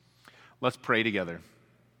Let's pray together.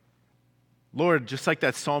 Lord, just like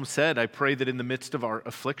that psalm said, I pray that in the midst of our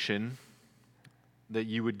affliction, that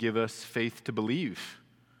you would give us faith to believe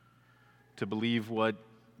what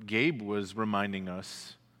Gabe was reminding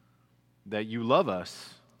us, that you love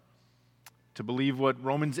us, to believe what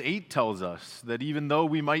Romans 8 tells us, that even though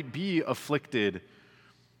we might be afflicted,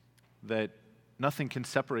 that nothing can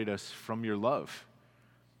separate us from your love.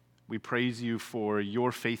 We praise you for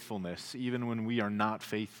your faithfulness, even when we are not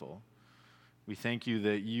faithful. We thank you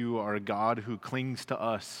that you are a God who clings to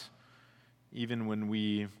us, even when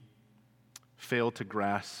we fail to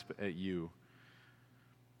grasp at you.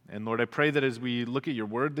 And Lord, I pray that as we look at your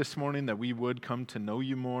word this morning, that we would come to know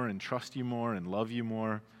you more and trust you more and love you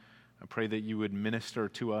more. I pray that you would minister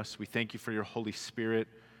to us. We thank you for your Holy Spirit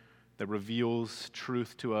that reveals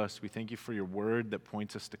truth to us. We thank you for your word that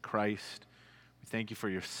points us to Christ. We thank you for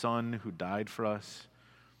your Son who died for us.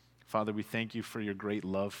 Father, we thank you for your great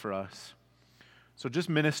love for us. So just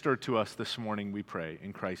minister to us this morning, we pray,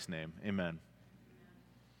 in Christ's name. Amen.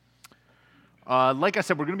 Like I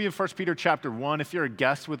said, we're going to be in 1 Peter chapter 1. If you're a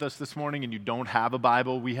guest with us this morning and you don't have a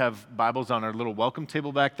Bible, we have Bibles on our little welcome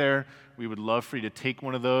table back there. We would love for you to take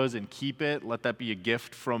one of those and keep it. Let that be a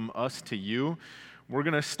gift from us to you. We're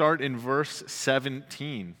going to start in verse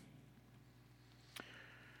 17.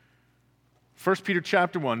 1 Peter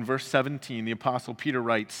chapter 1, verse 17, the Apostle Peter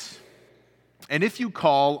writes, "And if you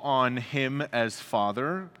call on him as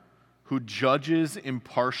Father, who judges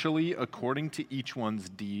impartially according to each one's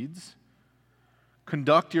deeds,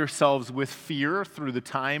 conduct yourselves with fear through the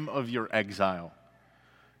time of your exile,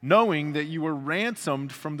 knowing that you were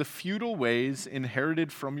ransomed from the futile ways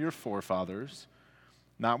inherited from your forefathers,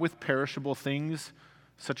 not with perishable things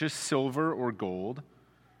such as silver or gold,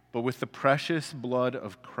 but with the precious blood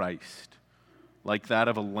of Christ, like that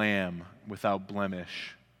of a lamb without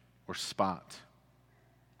blemish or spot."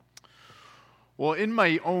 Well, in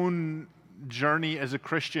my own journey as a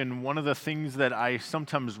Christian, one of the things that I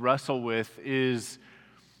sometimes wrestle with is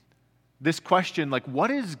this question, like, what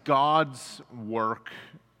is God's work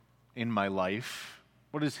in my life?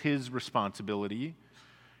 What is his responsibility?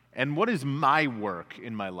 And what is my work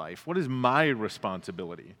in my life? What is my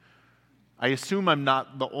responsibility? I assume I'm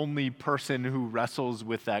not the only person who wrestles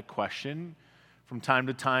with that question. From time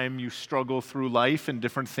to time, you struggle through life and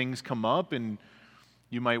different things come up, and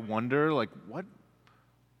you might wonder, like,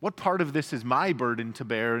 what part of this is my burden to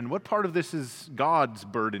bear, and what part of this is God's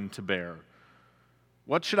burden to bear?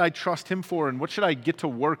 What should I trust him for, and what should I get to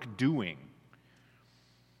work doing?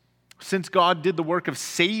 Since God did the work of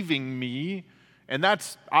saving me, and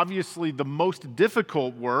that's obviously the most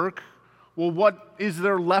difficult work, well, what is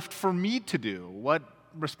there left for me to do? What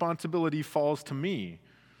responsibility falls to me?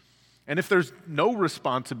 And if there's no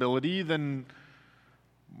responsibility, then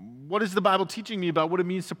what is the Bible teaching me about what it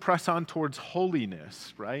means to press on towards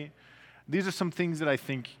holiness, right? These are some things that I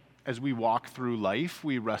think as we walk through life,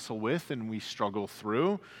 we wrestle with and we struggle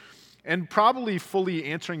through. And probably fully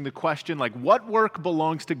answering the question, like, what work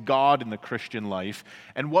belongs to God in the Christian life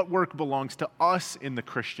and what work belongs to us in the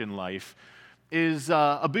Christian life is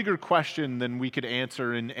a bigger question than we could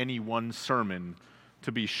answer in any one sermon,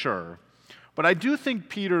 to be sure. But I do think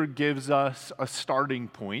Peter gives us a starting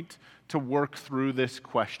point to work through this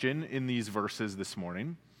question in these verses this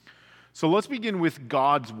morning. So let's begin with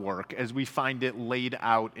God's work as we find it laid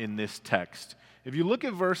out in this text. If you look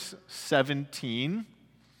at verse 17,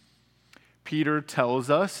 Peter tells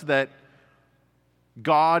us that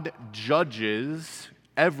God judges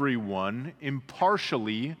everyone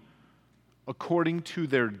impartially according to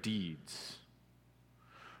their deeds.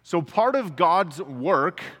 So part of God's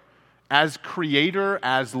work as creator,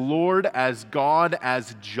 as Lord, as God,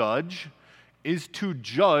 as judge, is to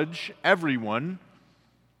judge everyone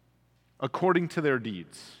according to their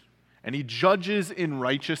deeds. And he judges in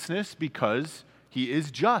righteousness because he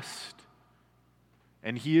is just.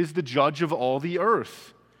 And he is the judge of all the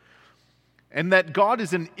earth. And that God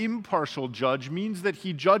is an impartial judge means that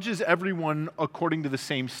he judges everyone according to the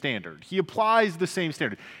same standard. He applies the same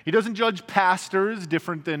standard. He doesn't judge pastors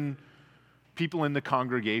different than people in the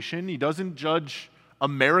congregation. He doesn't judge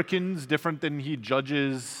Americans different than he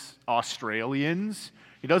judges Australians.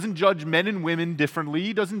 He doesn't judge men and women differently.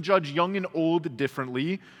 He doesn't judge young and old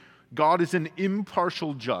differently. God is an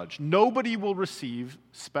impartial judge. Nobody will receive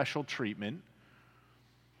special treatment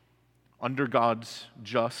under God's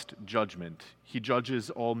just judgment. He judges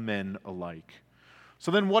all men alike.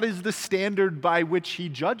 So then what is the standard by which he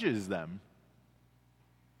judges them?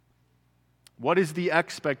 What is the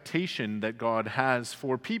expectation that God has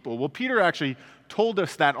for people? Well, Peter actually told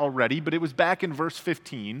us that already, but it was back in verse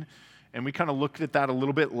 15, and we kind of looked at that a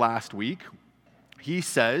little bit last week. He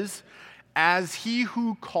says, as he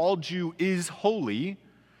who called you is holy,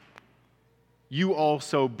 you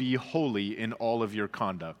also be holy in all of your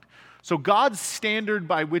conduct. So God's standard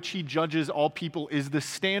by which he judges all people is the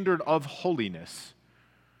standard of holiness.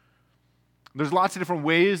 There's lots of different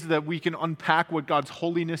ways that we can unpack what God's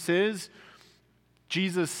holiness is.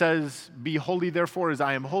 Jesus says, be holy, therefore, as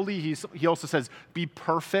I am holy. He also says, be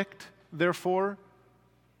perfect, therefore,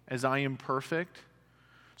 as I am perfect.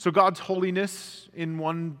 So God's holiness, in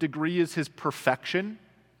one degree, is his perfection.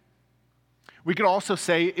 We could also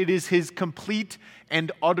say it is his complete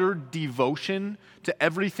and utter devotion to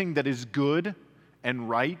everything that is good and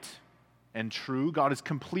right and true. God is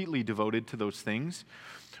completely devoted to those things.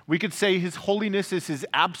 We could say his holiness is his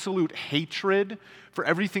absolute hatred for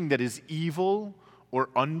everything that is evil or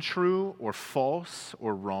untrue or false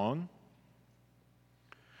or wrong.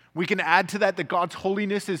 We can add to that God's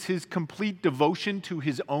holiness is his complete devotion to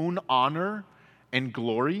his own honor and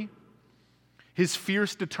glory, his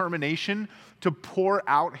fierce determination to pour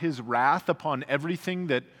out his wrath upon everything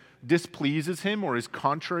that displeases him or is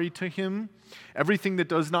contrary to him, everything that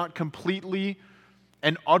does not completely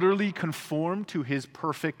and utterly conform to his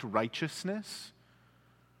perfect righteousness.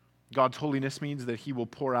 God's holiness means that he will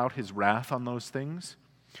pour out his wrath on those things.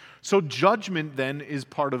 So judgment then is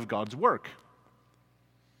part of God's work.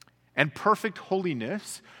 And perfect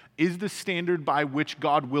holiness is the standard by which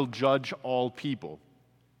God will judge all people.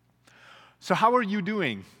 So how are you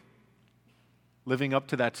doing living up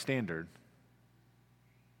to that standard?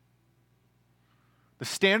 The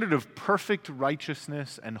standard of perfect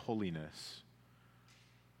righteousness and holiness.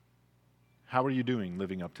 How are you doing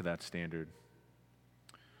living up to that standard?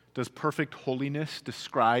 Does perfect holiness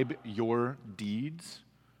describe your deeds?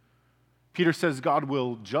 Peter says God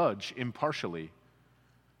will judge impartially.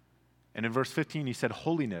 And in verse 15, he said,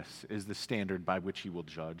 holiness is the standard by which he will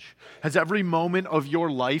judge. Has every moment of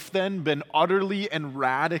your life then been utterly and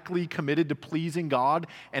radically committed to pleasing God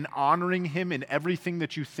and honoring him in everything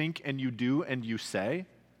that you think and you do and you say?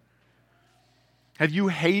 Have you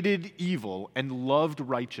hated evil and loved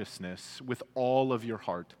righteousness with all of your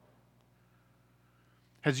heart?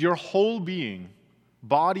 Has your whole being,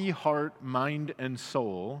 body, heart, mind, and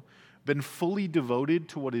soul, been fully devoted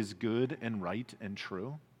to what is good and right and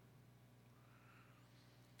true?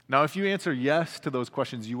 Now, if you answer yes to those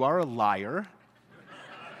questions, you are a liar.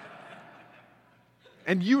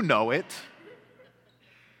 And you know it.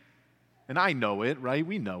 And I know it, right?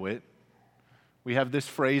 We know it. We have this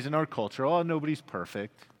phrase in our culture, oh, nobody's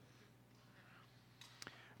perfect.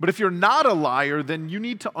 But if you're not a liar, then you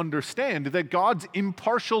need to understand that God's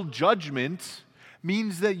impartial judgment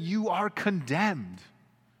means that you are condemned.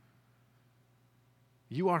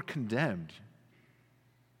 You are condemned.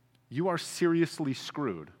 You are seriously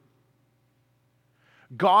screwed.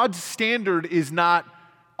 God's standard is not,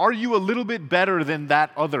 are you a little bit better than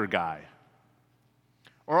that other guy?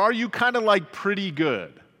 Or are you kind of like pretty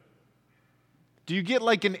good? Do you get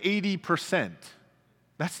like an 80%?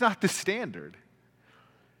 That's not the standard.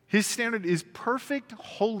 His standard is perfect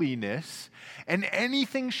holiness, and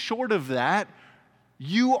anything short of that,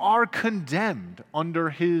 you are condemned under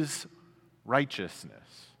his righteousness.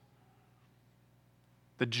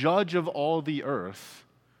 The judge of all the earth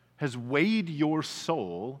has weighed your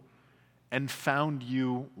soul and found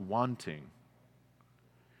you wanting.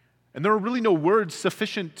 And there are really no words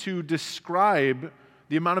sufficient to describe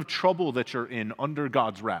the amount of trouble that you're in under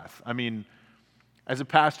God's wrath. I mean, as a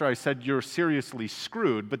pastor, I said you're seriously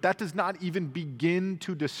screwed, but that does not even begin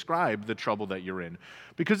to describe the trouble that you're in.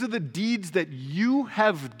 Because of the deeds that you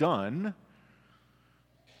have done,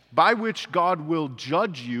 by which God will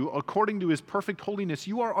judge you according to his perfect holiness,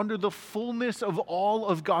 you are under the fullness of all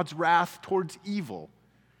of God's wrath towards evil.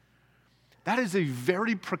 That is a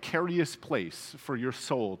very precarious place for your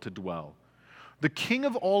soul to dwell. The King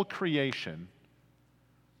of all creation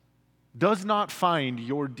does not find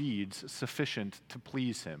your deeds sufficient to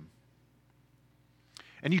please him.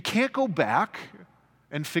 And you can't go back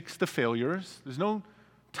and fix the failures. There's no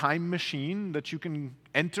time machine that you can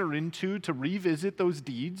enter into to revisit those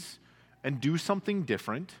deeds and do something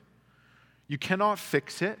different. You cannot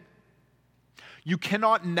fix it. You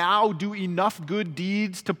cannot now do enough good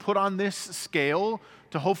deeds to put on this scale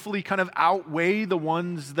to hopefully kind of outweigh the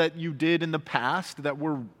ones that you did in the past that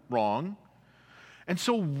were wrong. And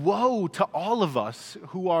so woe to all of us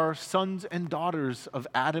who are sons and daughters of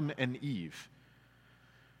Adam and Eve.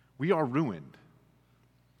 We are ruined.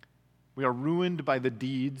 We are ruined by the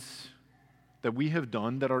deeds that we have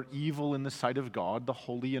done that are evil in the sight of God, the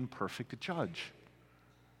holy and perfect judge.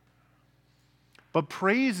 But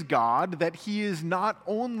praise God that he is not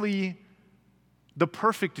only the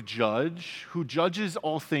perfect judge who judges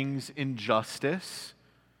all things in justice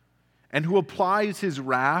and who applies his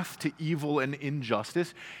wrath to evil and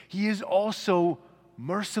injustice, he is also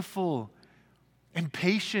merciful and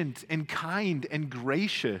patient and kind and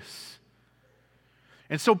gracious.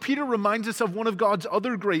 And so Peter reminds us of one of God's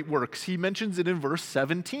other great works. He mentions it in verse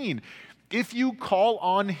 17. If you call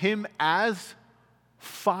on him as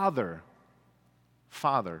Father.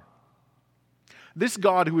 This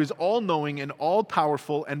God who is all-knowing and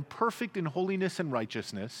all-powerful and perfect in holiness and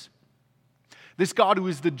righteousness, this God who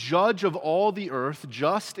is the judge of all the earth,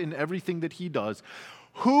 just in everything that he does,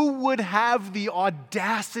 who would have the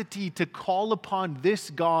audacity to call upon this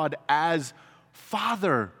God as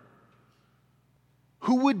Father?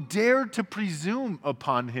 Who would dare to presume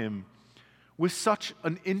upon him with such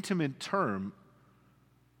an intimate term?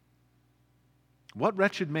 What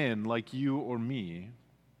wretched man like you or me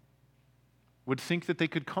would think that they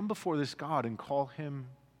could come before this God and call him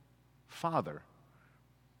Father?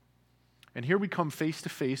 And here we come face to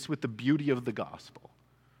face with the beauty of the gospel.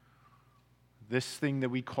 This thing that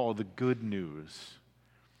we call the good news,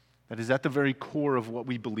 that is at the very core of what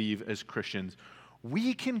we believe as Christians.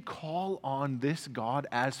 We can call on this God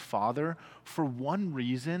as Father for one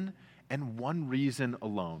reason and one reason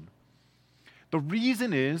alone. The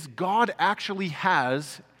reason is God actually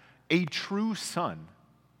has a true Son.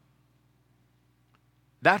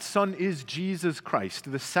 That Son is Jesus Christ,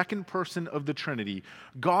 the second person of the Trinity,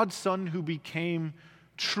 God's Son who became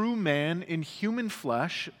true man in human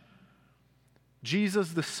flesh,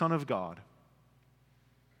 Jesus, the Son of God.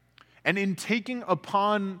 And in taking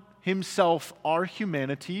upon himself our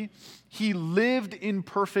humanity, he lived in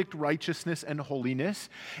perfect righteousness and holiness,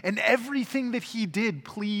 and everything that he did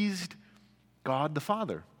pleased God the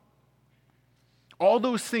Father. All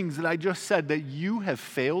those things that I just said that you have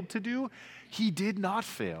failed to do, he did not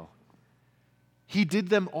fail. He did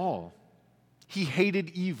them all. He hated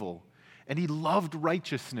evil, and he loved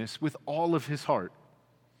righteousness with all of his heart.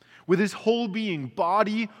 With his whole being,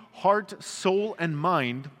 body, heart, soul, and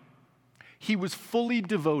mind, he was fully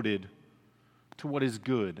devoted to what is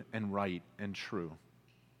good and right and true.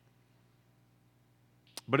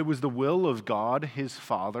 But it was the will of God, his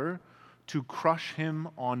Father, to crush him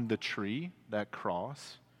on the tree, that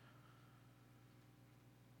cross.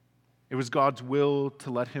 It was God's will to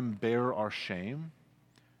let him bear our shame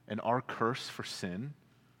and our curse for sin,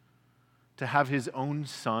 to have his own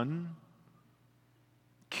Son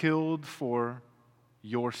killed for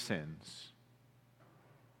your sins,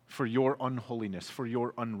 for your unholiness, for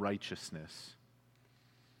your unrighteousness.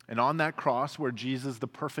 And on that cross where Jesus, the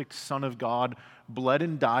perfect Son of God, bled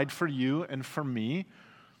and died for you and for me,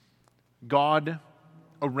 God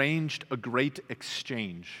arranged a great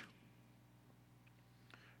exchange.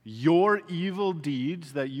 Your evil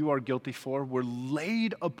deeds that you are guilty for were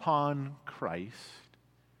laid upon Christ,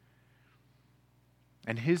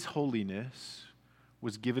 and his holiness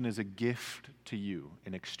was given as a gift to you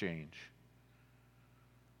in exchange.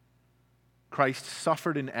 Christ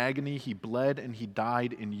suffered in agony, he bled, and he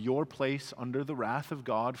died in your place under the wrath of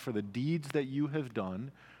God for the deeds that you have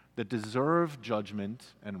done that deserve judgment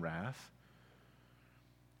and wrath.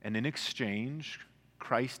 And in exchange,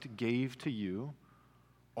 Christ gave to you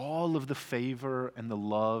all of the favor and the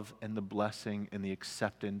love and the blessing and the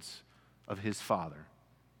acceptance of his Father.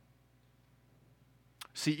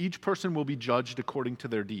 See, each person will be judged according to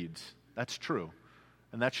their deeds. That's true.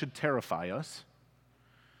 And that should terrify us.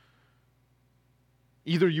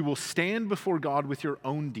 Either you will stand before God with your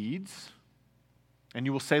own deeds, and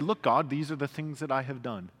you will say, look, God, these are the things that I have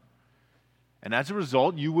done. And as a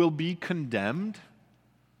result, you will be condemned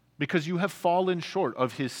because you have fallen short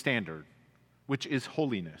of his standard, which is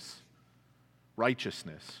holiness,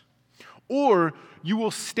 righteousness. Or you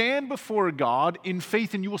will stand before God in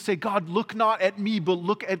faith and you will say, God, look not at me, but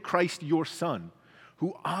look at Christ your Son,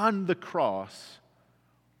 who on the cross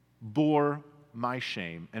bore my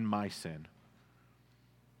shame and my sin.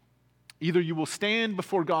 Either you will stand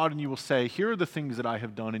before God and you will say, here are the things that I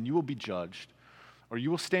have done, and you will be judged. Or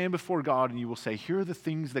you will stand before God and you will say, here are the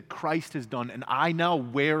things that Christ has done, and I now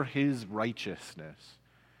wear his righteousness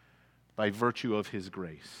by virtue of his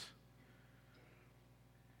grace.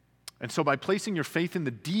 And so by placing your faith in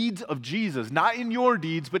the deeds of Jesus, not in your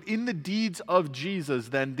deeds, but in the deeds of Jesus,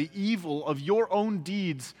 then the evil of your own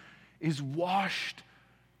deeds is washed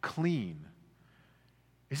clean.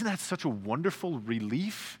 Isn't that such a wonderful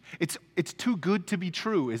relief? It's too good to be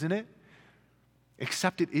true, isn't it?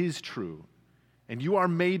 Except it is true. And you are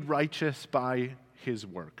made righteous by his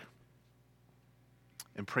work.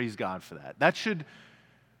 And praise God for that. That should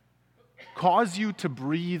cause you to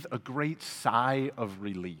breathe a great sigh of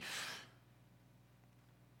relief.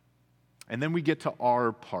 And then we get to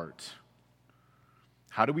our part.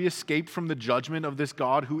 How do we escape from the judgment of this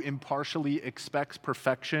God who impartially expects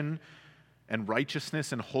perfection and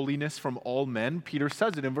righteousness and holiness from all men? Peter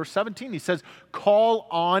says it in verse 17. He says, call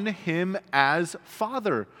on him as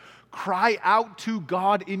Father. Cry out to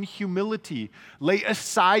God in humility. Lay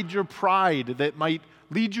aside your pride that might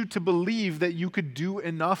lead you to believe that you could do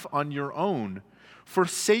enough on your own.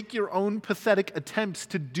 Forsake your own pathetic attempts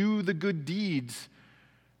to do the good deeds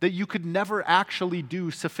that you could never actually do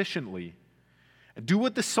sufficiently. Do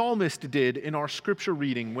what the psalmist did in our scripture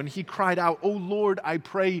reading when he cried out, "O Lord, I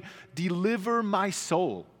pray, deliver my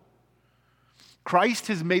soul." Christ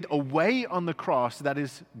has made a way on the cross that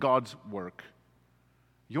is God's work.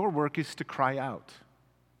 Your work is to cry out,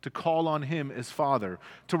 to call on him as Father,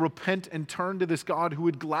 to repent and turn to this God who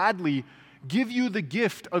would gladly give you the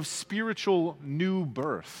gift of spiritual new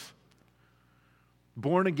birth,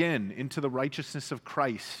 born again into the righteousness of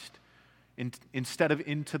Christ, instead of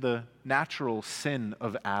into the natural sin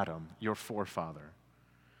of Adam, your forefather.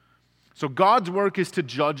 So God's work is to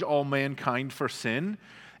judge all mankind for sin,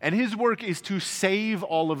 and his work is to save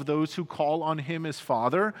all of those who call on him as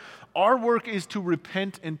Father. Our work is to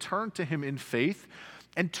repent and turn to him in faith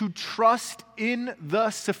and to trust in the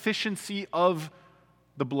sufficiency of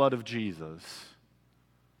the blood of Jesus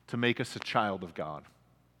to make us a child of God.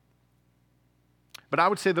 But I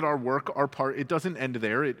would say that our work, our part, it doesn't end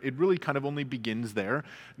there. It really kind of only begins there.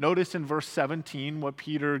 Notice in verse 17 what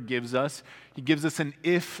Peter gives us. He gives us an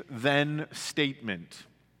if-then statement.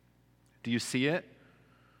 Do you see it?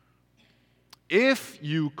 If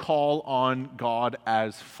you call on God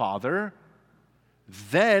as Father,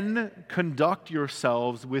 then conduct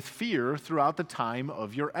yourselves with fear throughout the time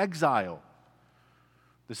of your exile.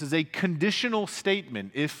 This is a conditional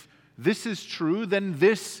statement. If this is true, then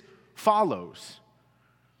this follows.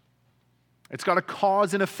 It's got a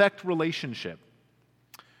cause and effect relationship.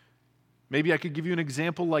 Maybe I could give you an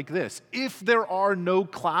example like this. If there are no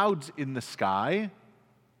clouds in the sky,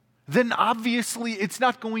 then obviously it's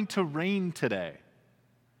not going to rain today.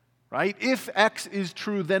 Right? If X is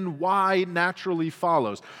true, then Y naturally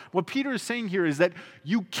follows. What Peter is saying here is that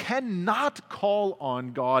you cannot call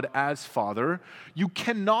on God as Father. You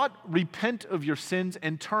cannot repent of your sins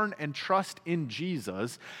and turn and trust in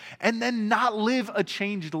Jesus and then not live a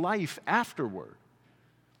changed life afterward.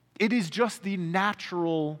 It is just the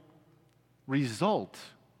natural result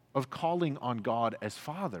of calling on God as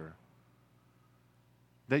Father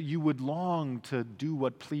that you would long to do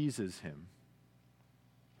what pleases him.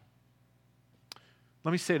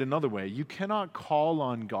 Let me say it another way. You cannot call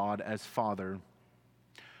on God as Father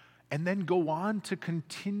and then go on to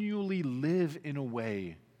continually live in a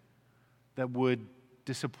way that would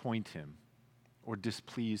disappoint him or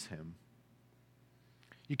displease him.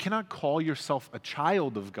 You cannot call yourself a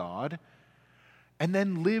child of God and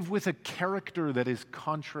then live with a character that is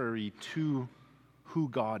contrary to who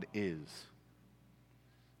God is.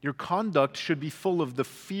 Your conduct should be full of the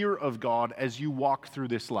fear of God as you walk through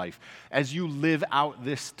this life, as you live out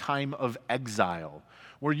this time of exile,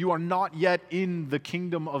 where you are not yet in the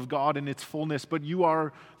kingdom of God in its fullness, but you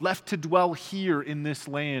are left to dwell here in this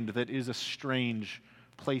land that is a strange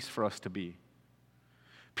place for us to be.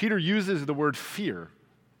 Peter uses the word fear.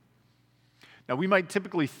 Now, we might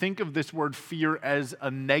typically think of this word fear as a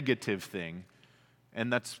negative thing.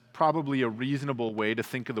 And that's probably a reasonable way to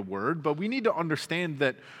think of the word. But we need to understand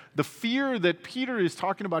that the fear that Peter is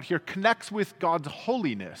talking about here connects with God's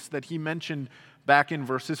holiness that he mentioned back in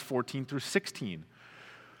verses 14 through 16.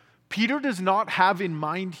 Peter does not have in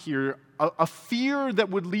mind here a fear that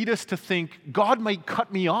would lead us to think God might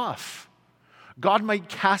cut me off. God might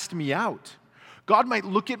cast me out. God might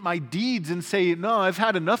look at my deeds and say, "No, I've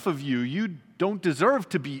had enough of you. You don't deserve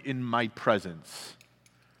to be in my presence."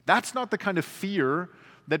 That's not the kind of fear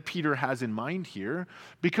that Peter has in mind here,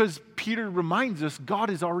 because Peter reminds us God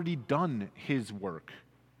has already done his work.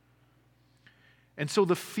 And so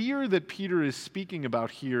the fear that Peter is speaking about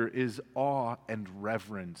here is awe and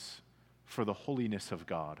reverence for the holiness of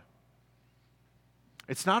God.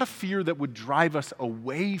 It's not a fear that would drive us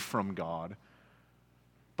away from God,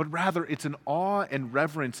 but rather it's an awe and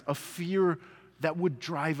reverence, a fear that would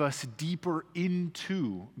drive us deeper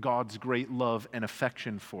into God's great love and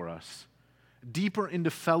affection for us, deeper into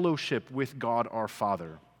fellowship with God our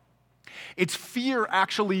Father. It's fear,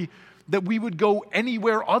 actually, that we would go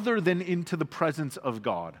anywhere other than into the presence of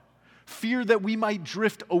God. Fear that we might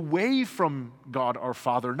drift away from God our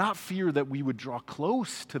Father, not fear that we would draw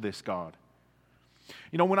close to this God.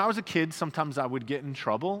 You know, when I was a kid, sometimes I would get in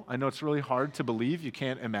trouble. I know it's really hard to believe. You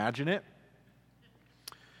can't imagine it.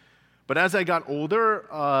 But as I got older,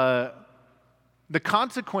 the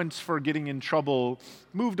consequence for getting in trouble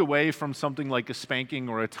moved away from something like a spanking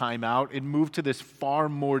or a timeout. It moved to this far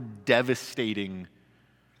more devastating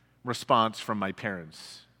response from my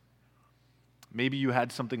parents. Maybe you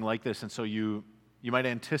had something like this, and so you might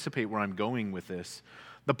anticipate where I'm going with this.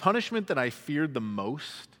 The punishment that I feared the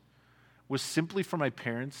most was simply for my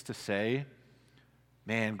parents to say,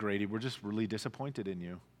 "Man, Grady, we're just really disappointed in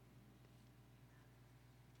you."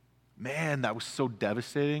 Man, that was so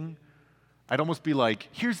devastating. I'd almost be like,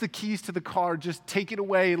 "Here's the keys to the car, just take it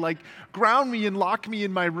away, like ground me and lock me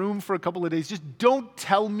in my room for a couple of days. Just don't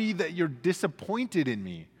tell me that you're disappointed in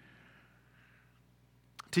me."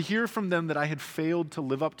 To hear from them that I had failed to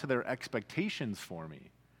live up to their expectations for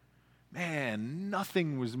me, man,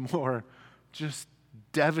 nothing was more just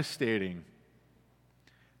devastating.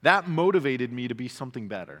 That motivated me to be something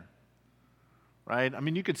better, right? I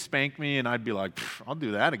mean, you could spank me and I'd be like, "I'll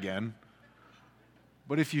do that again."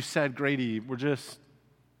 But if you said, "Grady, we're just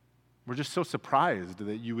so surprised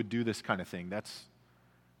that you would do this kind of thing. That's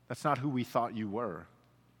not who we thought you were."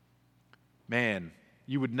 Man,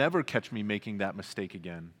 you would never catch me making that mistake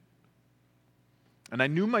again. And I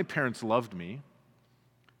knew my parents loved me.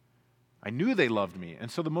 I knew they loved me.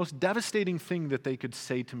 And so the most devastating thing that they could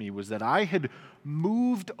say to me was that I had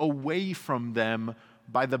moved away from them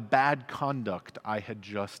by the bad conduct I had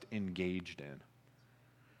just engaged in.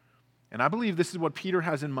 And I believe this is what Peter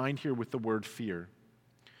has in mind here with the word fear.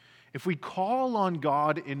 If we call on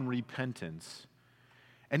God in repentance,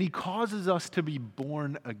 and he causes us to be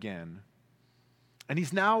born again, and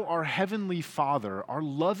he's now our heavenly Father, our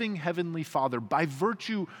loving heavenly Father, by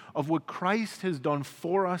virtue of what Christ has done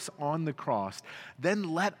for us on the cross, then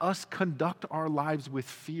let us conduct our lives with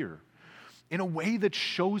fear in a way that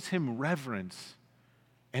shows him reverence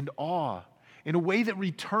and awe, in a way that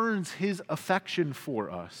returns his affection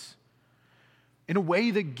for us, in a way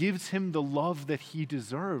that gives him the love that he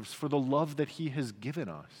deserves for the love that he has given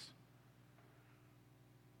us.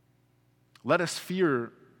 Let us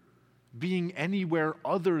fear being anywhere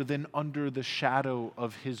other than under the shadow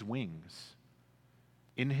of his wings,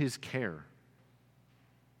 in his care.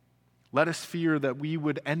 Let us fear that we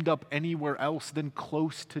would end up anywhere else than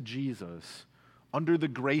close to Jesus, under the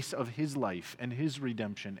grace of his life and his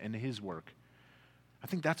redemption and his work. I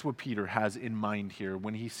think that's what Peter has in mind here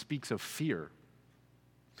when he speaks of fear.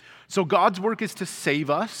 So God's work is to save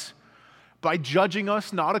us by judging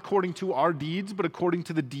us not according to our deeds, but according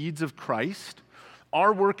to the deeds of Christ.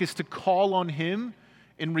 Our work is to call on him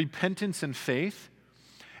in repentance and faith.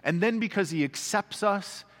 And then because he accepts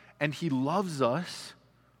us and he loves us,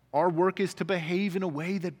 our work is to behave in a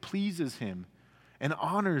way that pleases him and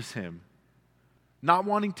honors him, not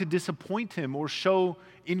wanting to disappoint him or show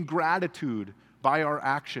ingratitude by our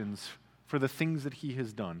actions for the things that he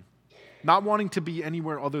has done, not wanting to be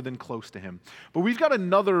anywhere other than close to him. But we've got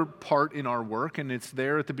another part in our work, and it's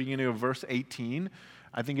there at the beginning of verse 18.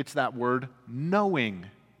 I think it's that word, knowing.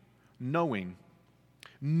 Knowing.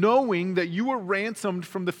 Knowing that you were ransomed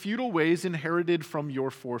from the futile ways inherited from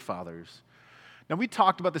your forefathers. Now, we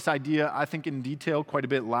talked about this idea, I think, in detail quite a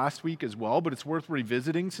bit last week as well, but it's worth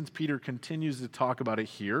revisiting since Peter continues to talk about it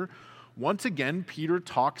here. Once again, Peter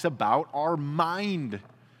talks about our mind.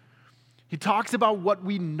 He talks about what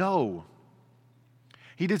we know.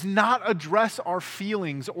 He does not address our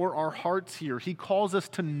feelings or our hearts here. He calls us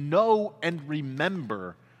to know and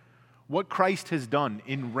remember what Christ has done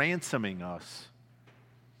in ransoming us.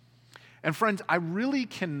 And friends, I really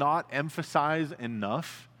cannot emphasize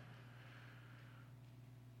enough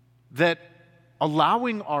that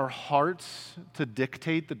allowing our hearts to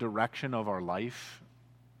dictate the direction of our life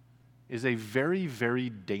is a very, very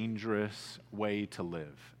dangerous way to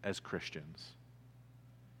live as Christians.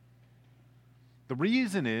 The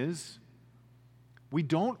reason is we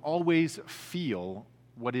don't always feel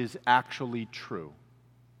what is actually true.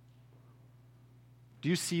 Do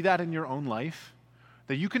you see that in your own life?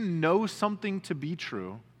 That you can know something to be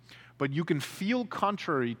true, but you can feel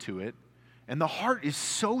contrary to it, and the heart is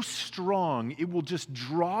so strong, it will just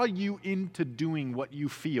draw you into doing what you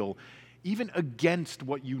feel, even against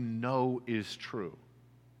what you know is true.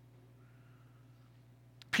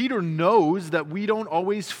 Peter knows that we don't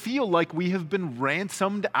always feel like we have been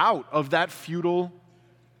ransomed out of that futile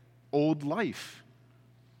old life.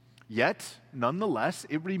 Yet, nonetheless,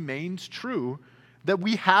 it remains true that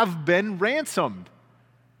we have been ransomed.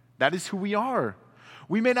 That is who we are.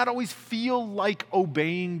 We may not always feel like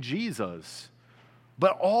obeying Jesus,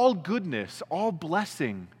 but all goodness, all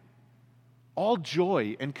blessing, all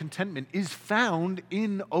joy and contentment is found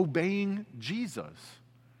in obeying Jesus.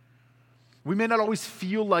 We may not always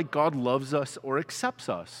feel like God loves us or accepts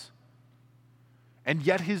us. And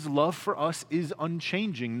yet his love for us is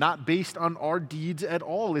unchanging, not based on our deeds at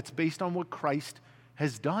all. It's based on what Christ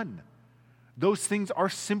has done. Those things are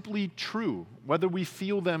simply true, whether we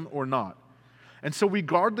feel them or not. And so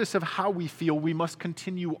regardless of how we feel, we must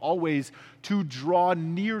continue always to draw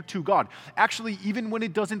near to God. Actually, even when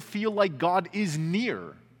it doesn't feel like God is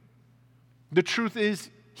near, the truth is,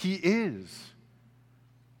 he is.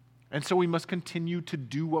 And so we must continue to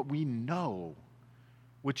do what we know,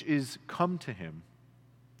 which is come to him.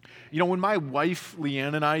 You know, when my wife,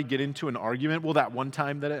 Leanne, and I get into an argument, well, that one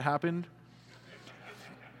time that it happened,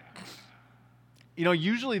 you know,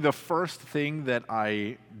 usually the first thing that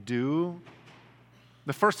I do,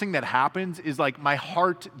 the first thing that happens is like my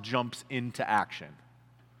heart jumps into action.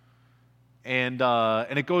 And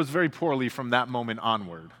it goes very poorly from that moment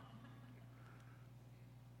onward.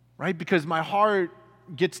 Right? Because my heart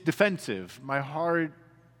gets defensive. My heart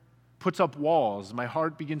puts up walls. My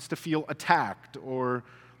heart begins to feel attacked or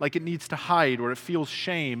like it needs to hide, or it feels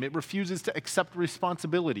shame. It refuses to accept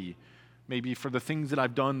responsibility, maybe for the things that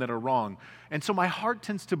I've done that are wrong. And so my heart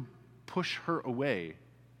tends to push her away,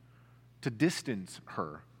 to distance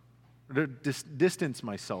her, or to distance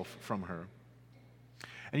myself from her.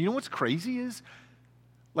 And you know what's crazy is,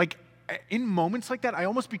 like, in moments like that, I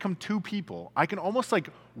almost become two people. I can almost like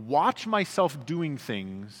watch myself doing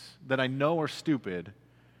things that I know are stupid,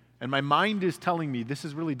 and my mind is telling me this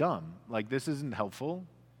is really dumb. Like, this isn't helpful.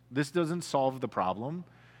 This doesn't solve the problem.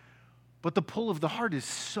 But the pull of the heart is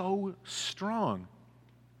so strong.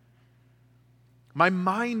 My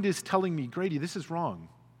mind is telling me, Grady, this is wrong.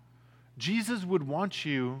 Jesus would want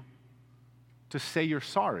you to say you're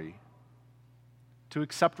sorry, to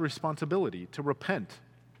accept responsibility, to repent.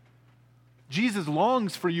 Jesus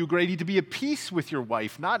longs for you, Grady, to be at peace with your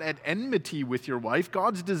wife, not at enmity with your wife.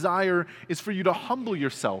 God's desire is for you to humble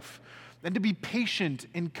yourself and to be patient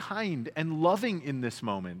and kind and loving in this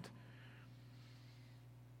moment.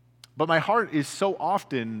 But my heart is so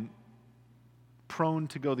often prone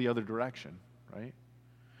to go the other direction, right?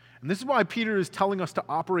 And this is why Peter is telling us to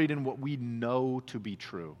operate in what we know to be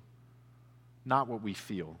true, not what we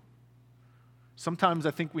feel. Sometimes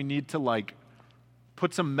I think we need to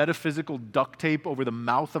put some metaphysical duct tape over the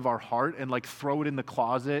mouth of our heart and throw it in the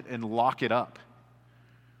closet and lock it up.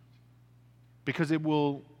 Because it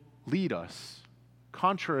will lead us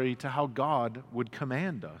contrary to how God would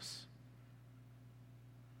command us.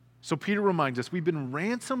 So Peter reminds us, we've been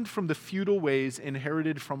ransomed from the futile ways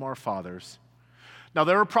inherited from our fathers. Now,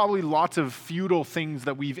 there are probably lots of futile things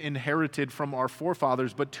that we've inherited from our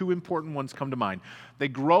forefathers, but two important ones come to mind. They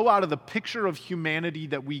grow out of the picture of humanity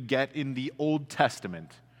that we get in the Old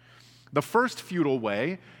Testament. The first futile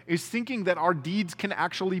way is thinking that our deeds can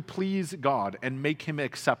actually please God and make him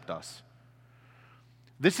accept us.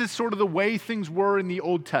 This is sort of the way things were in the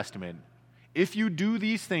Old Testament. If you do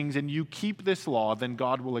these things and you keep this law, then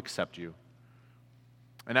God will accept you.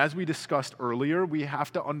 And as we discussed earlier, we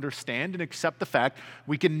have to understand and accept the fact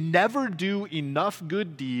we can never do enough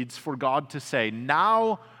good deeds for God to say,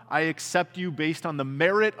 now I accept you based on the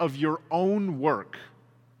merit of your own work.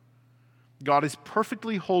 God is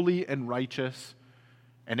perfectly holy and righteous,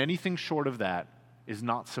 and anything short of that is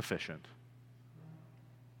not sufficient.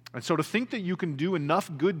 And so to think that you can do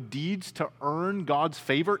enough good deeds to earn God's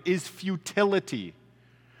favor is futility.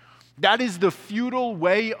 That is the futile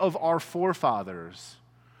way of our forefathers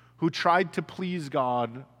who tried to please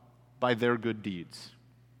God by their good deeds.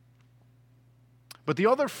 But the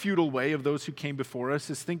other futile way of those who came before us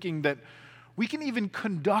is thinking that we can even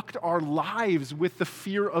conduct our lives with the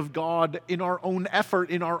fear of God in our own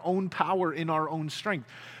effort, in our own power, in our own strength.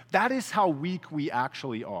 That is how weak we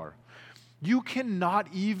actually are. You cannot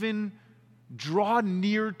even draw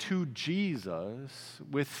near to Jesus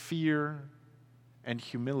with fear and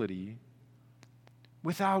humility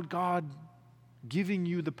without God giving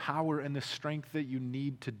you the power and the strength that you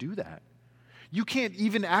need to do that. You can't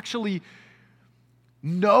even actually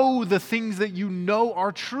know the things that you know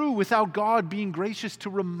are true without God being gracious to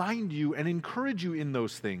remind you and encourage you in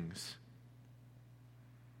those things.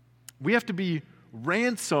 We have to be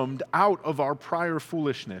ransomed out of our prior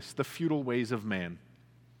foolishness, the futile ways of man.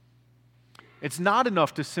 It's not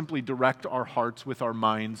enough to simply direct our hearts with our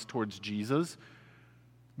minds towards Jesus.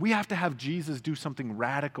 We have to have Jesus do something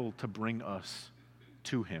radical to bring us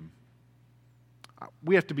to him.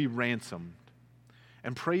 We have to be ransomed.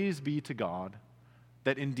 And praise be to God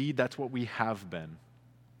that indeed that's what we have been.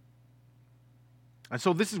 And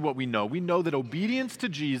so this is what we know. We know that obedience to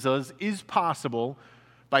Jesus is possible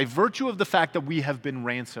by virtue of the fact that we have been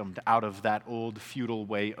ransomed out of that old futile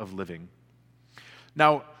way of living.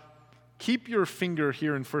 Now, keep your finger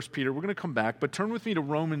here in 1 Peter. We're going to come back, but turn with me to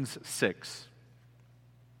Romans 6.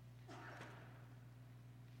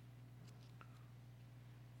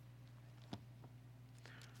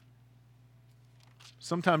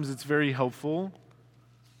 sometimes it's very helpful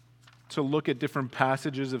to look at different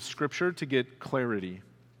passages of Scripture to get clarity.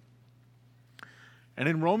 And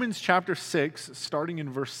in Romans chapter 6, starting in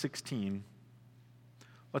verse 16,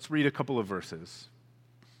 let's read a couple of verses.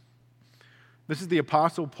 This is the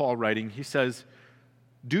Apostle Paul writing. He says,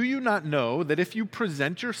 "Do you not know that if you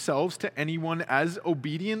present yourselves to anyone as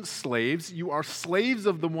obedient slaves, you are slaves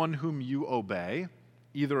of the one whom you obey,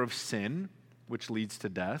 either of sin, which leads to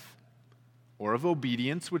death, or of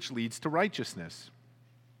obedience, which leads to righteousness?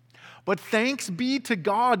 But thanks be to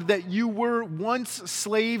God that you were once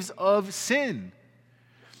slaves of sin."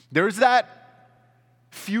 There's that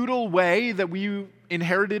feudal way that we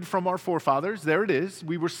inherited from our forefathers. There it is.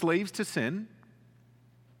 We were slaves to sin.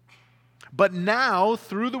 But now,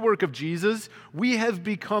 through the work of Jesus, we have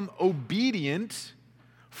become obedient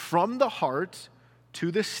from the heart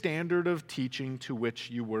to the standard of teaching to which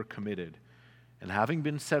you were committed. And having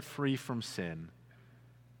been set free from sin,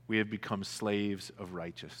 we have become slaves of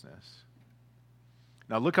righteousness.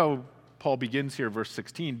 Now look how Paul begins here, verse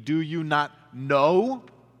 16. Do you not know?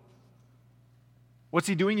 What's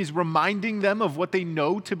he doing? He's reminding them of what they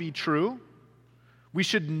know to be true. We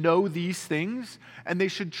should know these things, and they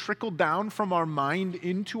should trickle down from our mind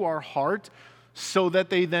into our heart so that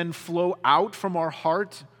they then flow out from our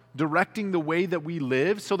heart, directing the way that we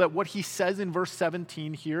live, so that what he says in verse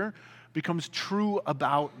 17 here becomes true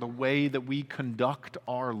about the way that we conduct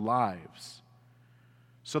our lives,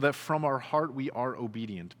 so that from our heart we are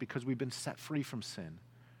obedient because we've been set free from sin,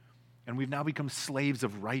 and we've now become slaves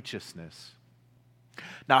of righteousness.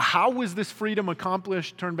 Now, how was this freedom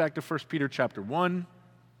accomplished? Turn back to 1 Peter chapter 1.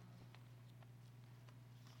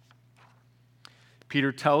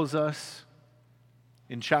 Peter tells us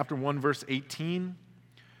in chapter 1, verse 18,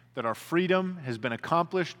 that our freedom has been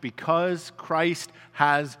accomplished because Christ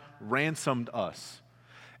has ransomed us.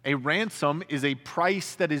 A ransom is a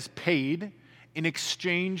price that is paid in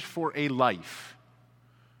exchange for a life.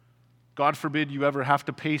 God forbid you ever have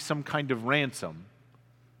to pay some kind of ransom.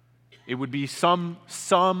 It would be some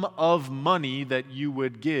sum of money that you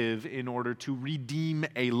would give in order to redeem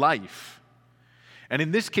a life. And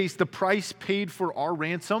in this case, the price paid for our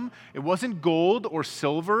ransom, it wasn't gold or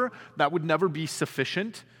silver. That would never be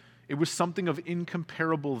sufficient. It was something of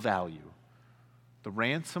incomparable value. The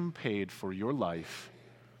ransom paid for your life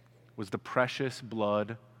was the precious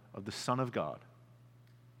blood of the Son of God,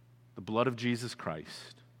 the blood of Jesus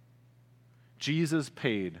Christ. Jesus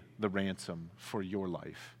paid the ransom for your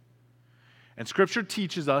life. And Scripture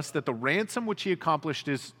teaches us that the ransom which he accomplished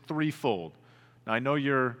is threefold. Now, I know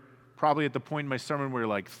you're probably at the point in my sermon where you're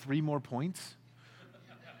like, 3 more points?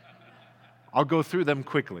 I'll go through them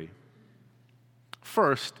quickly.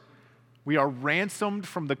 First, we are ransomed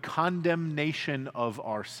from the condemnation of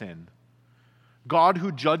our sin. God,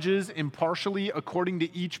 who judges impartially according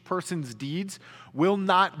to each person's deeds, will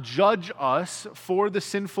not judge us for the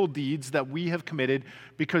sinful deeds that we have committed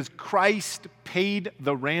because Christ paid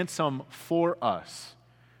the ransom for us.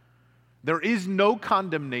 There is no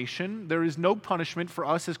condemnation, there is no punishment for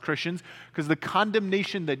us as Christians because the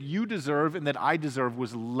condemnation that you deserve and that I deserve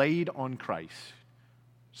was laid on Christ.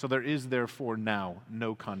 So there is therefore now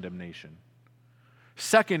no condemnation.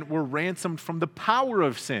 Second, we're ransomed from the power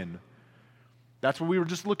of sin. That's what we were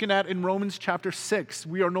just looking at in Romans chapter 6.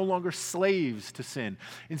 We are no longer slaves to sin.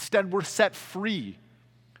 Instead, we're set free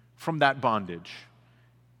from that bondage.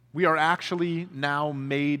 We are actually now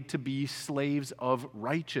made to be slaves of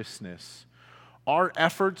righteousness. Our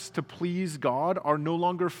efforts to please God are no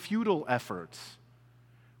longer futile efforts.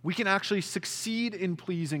 We can actually succeed in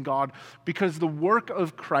pleasing God because the work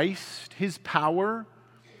of Christ, his power,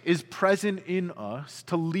 is present in us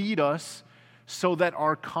to lead us so that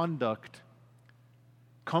our conduct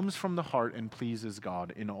comes from the heart and pleases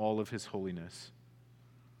God in all of his holiness.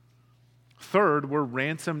 Third, we're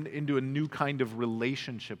ransomed into a new kind of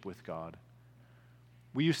relationship with God.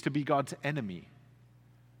 We used to be God's enemy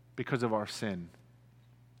because of our sin.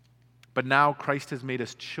 But now Christ has made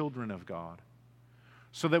us children of God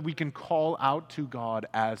so that we can call out to God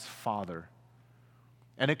as Father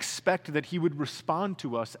and expect that he would respond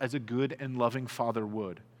to us as a good and loving Father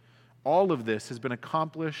would. All of this has been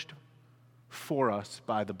accomplished for us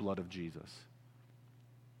by the blood of Jesus.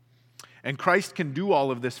 And Christ can do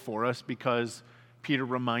all of this for us because Peter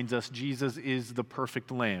reminds us Jesus is the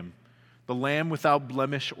perfect lamb, the lamb without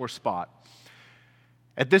blemish or spot.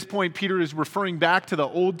 At this point, Peter is referring back to the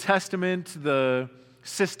Old Testament, the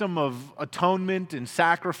system of atonement and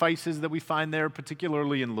sacrifices that we find there,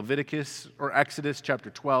 particularly in Leviticus or Exodus chapter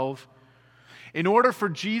 12. In order for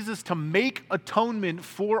Jesus to make atonement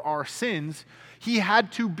for our sins, he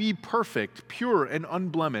had to be perfect, pure, and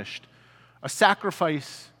unblemished, a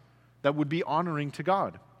sacrifice that would be honoring to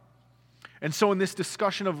God. And so in this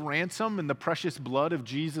discussion of ransom and the precious blood of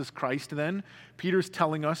Jesus Christ then, Peter's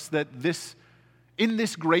telling us that in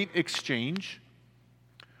this great exchange,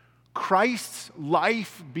 Christ's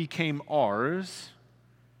life became ours,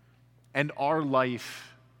 and our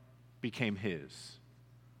life became his.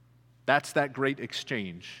 That's that great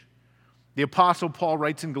exchange. The Apostle Paul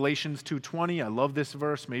writes in Galatians 2:20, I love this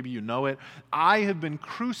verse, maybe you know it, I have been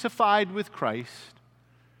crucified with Christ,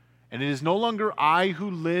 and it is no longer I who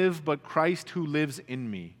live, but Christ who lives in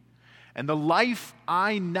me. And the life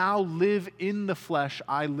I now live in the flesh,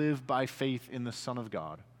 I live by faith in the Son of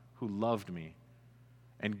God, who loved me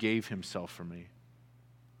and gave himself for me.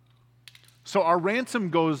 So our ransom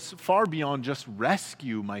goes far beyond just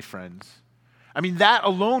rescue, my friends. I mean, that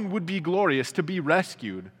alone would be glorious, to be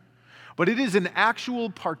rescued. But it is an actual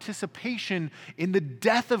participation in the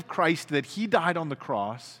death of Christ, that he died on the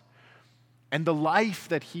cross, and the life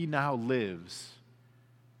that he now lives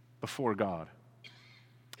before God.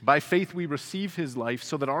 By faith we receive his life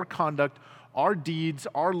so that our conduct, our deeds,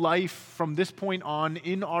 our life from this point on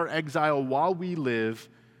in our exile while we live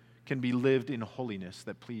can be lived in holiness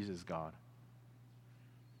that pleases God.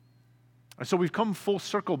 And so we've come full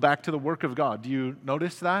circle back to the work of God. Do you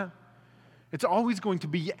notice that? It's always going to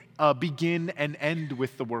be begin and end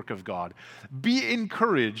with the work of God. Be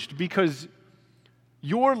encouraged, because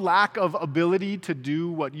your lack of ability to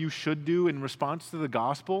do what you should do in response to the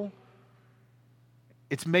gospel,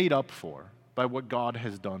 it's made up for by what God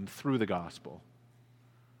has done through the gospel.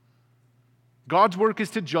 God's work is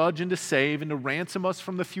to judge and to save and to ransom us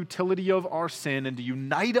from the futility of our sin and to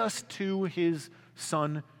unite us to his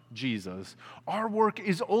Son, Jesus. Our work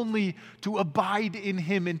is only to abide in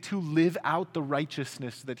him and to live out the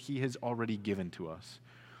righteousness that he has already given to us.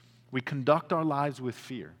 We conduct our lives with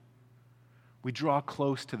fear. We draw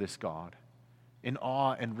close to this God in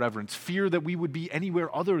awe and reverence, fear that we would be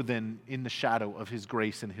anywhere other than in the shadow of his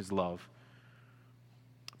grace and his love.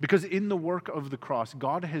 Because in the work of the cross,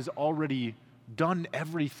 God has already done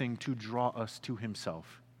everything to draw us to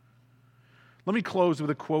himself. Let me close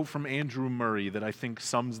with a quote from Andrew Murray that I think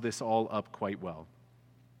sums this all up quite well.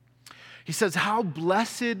 He says, "How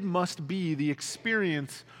blessed must be the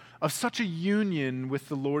experience of such a union with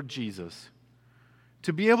the Lord Jesus,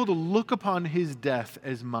 to be able to look upon his death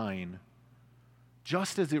as mine,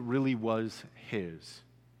 just as it really was his.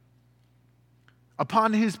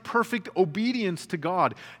 Upon his perfect obedience to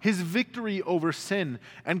God, his victory over sin,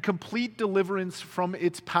 and complete deliverance from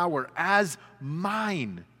its power as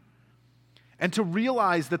mine. And to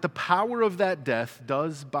realize that the power of that death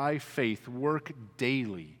does by faith work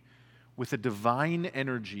daily with a divine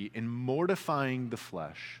energy in mortifying the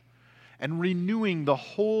flesh and renewing the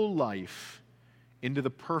whole life into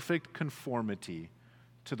the perfect conformity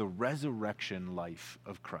to the resurrection life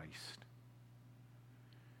of Christ."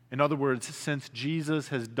 In other words, since Jesus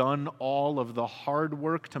has done all of the hard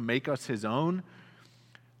work to make us his own,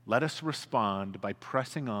 let us respond by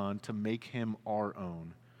pressing on to make him our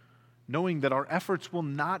own, knowing that our efforts will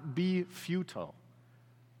not be futile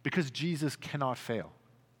because Jesus cannot fail.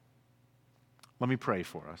 Let me pray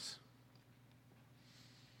for us.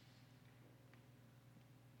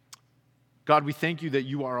 God, we thank you that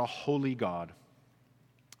you are a holy God.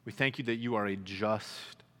 We thank you that you are a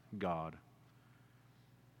just God.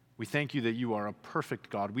 We thank you that you are a perfect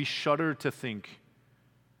God. We shudder to think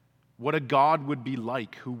what a God would be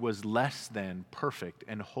like who was less than perfect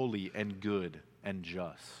and holy and good and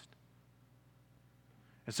just.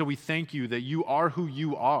 And so we thank you that you are who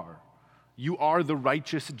you are. You are the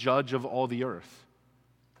righteous judge of all the earth.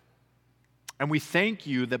 And we thank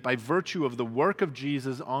you that by virtue of the work of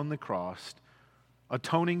Jesus on the cross,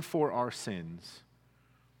 atoning for our sins,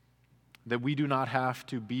 that we do not have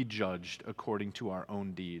to be judged according to our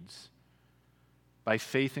own deeds. By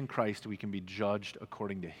faith in Christ, we can be judged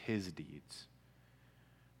according to his deeds.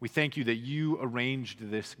 We thank you that you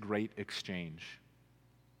arranged this great exchange.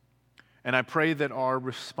 And I pray that our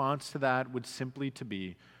response to that would simply to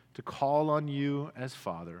be to call on you as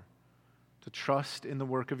Father, to trust in the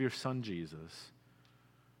work of your Son Jesus,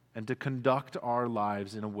 and to conduct our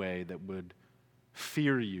lives in a way that would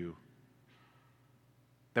fear you,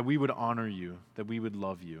 that we would honor you, that we would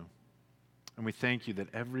love you. And we thank you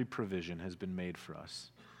that every provision has been made for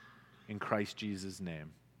us. In Christ Jesus'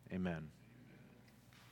 name, amen.